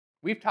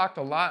We've talked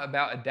a lot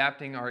about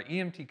adapting our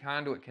EMT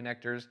conduit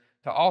connectors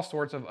to all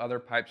sorts of other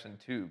pipes and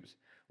tubes.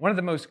 One of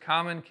the most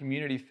common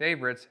community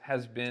favorites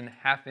has been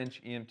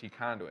half-inch EMT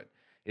conduit.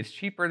 It's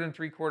cheaper than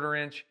 3/4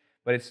 inch,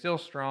 but it's still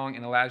strong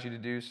and allows you to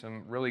do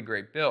some really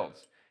great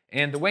builds.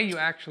 And the way you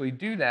actually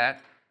do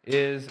that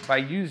is by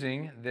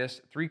using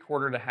this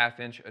 3/4 to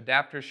half-inch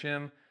adapter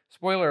shim.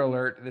 Spoiler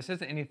alert, this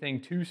isn't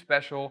anything too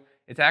special.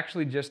 It's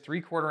actually just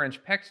 3/4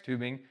 inch PEX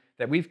tubing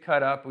that we've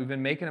cut up. We've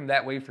been making them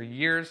that way for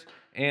years,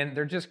 and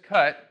they're just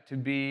cut to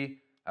be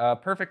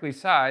perfectly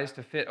sized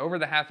to fit over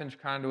the half-inch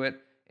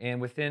conduit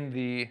and within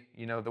the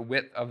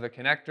width of the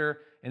connector.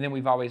 And then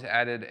we've always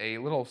added a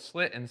little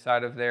slit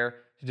inside of there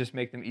to just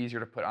make them easier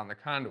to put on the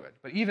conduit.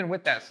 But even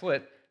with that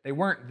slit, they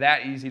weren't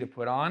that easy to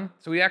put on.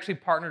 So we actually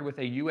partnered with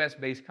a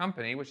US-based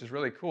company, which is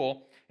really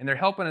cool, and they're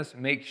helping us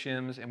make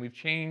shims, and we've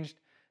changed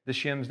the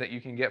shims that you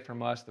can get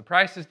from us. The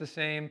price is the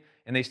same,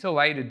 and they still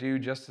allow you to do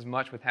just as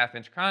much with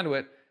half-inch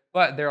conduit,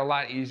 but they're a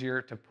lot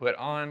easier to put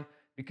on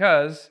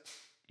because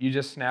you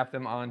just snap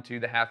them onto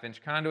the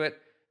half-inch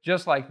conduit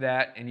just like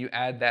that, and you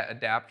add that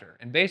adapter.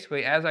 And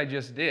basically, as I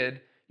just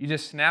did, you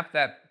just snap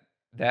that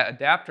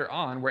adapter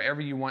on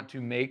wherever you want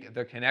to make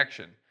the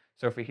connection.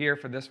 So for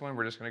this one,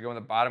 we're just going to go in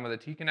the bottom of the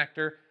T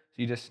connector.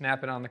 So you just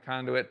snap it on the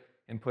conduit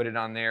and put it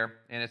on there.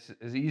 And it's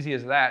as easy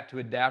as that to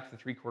adapt the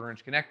 3/4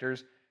 inch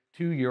connectors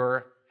to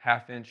your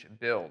half-inch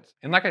builds.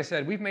 And like I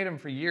said, we've made them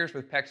for years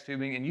with PEX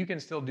tubing, and you can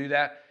still do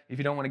that. If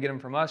you don't want to get them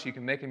from us, you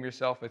can make them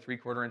yourself with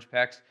 3/4 inch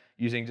PEX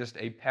using just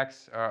a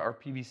PEX or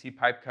PVC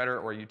pipe cutter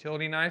or a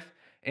utility knife.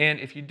 And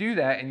if you do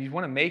that and you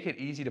want to make it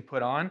easy to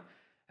put on,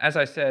 as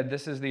I said,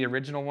 this is the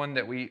original one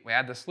that we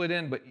add the slit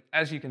in, but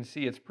as you can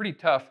see, it's pretty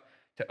tough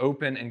to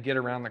open and get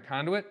around the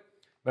conduit.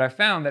 But I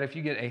found that if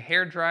you get a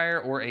hair dryer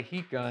or a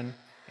heat gun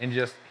and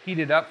just heat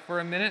it up for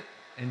a minute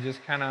and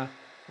just kind of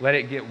let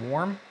it get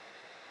warm,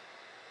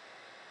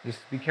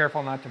 just be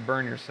careful not to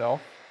burn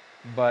yourself,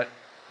 but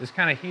just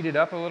kind of heat it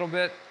up a little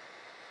bit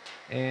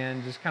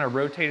and just kind of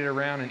rotate it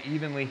around and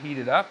evenly heat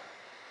it up.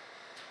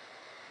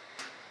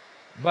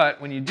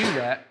 But when you do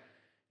that,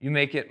 you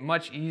make it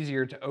much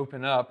easier to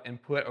open up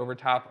and put over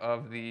top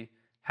of the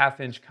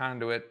half-inch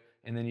conduit,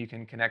 and then you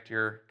can connect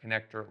your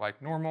connector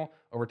like normal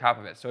over top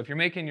of it. So if you're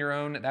making your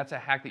own, that's a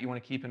hack that you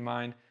want to keep in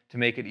mind to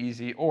make it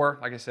easy. Or,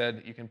 like I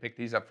said, you can pick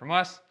these up from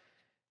us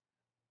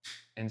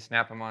and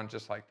snap them on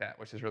just like that,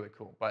 which is really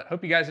cool. But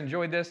hope you guys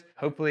enjoyed this.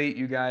 Hopefully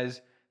you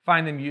guys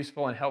find them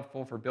useful and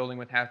helpful for building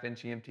with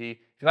half-inch EMT.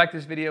 If you like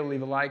this video,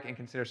 leave a like and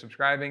consider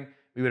subscribing.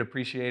 We would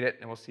appreciate it,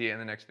 and we'll see you in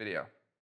the next video.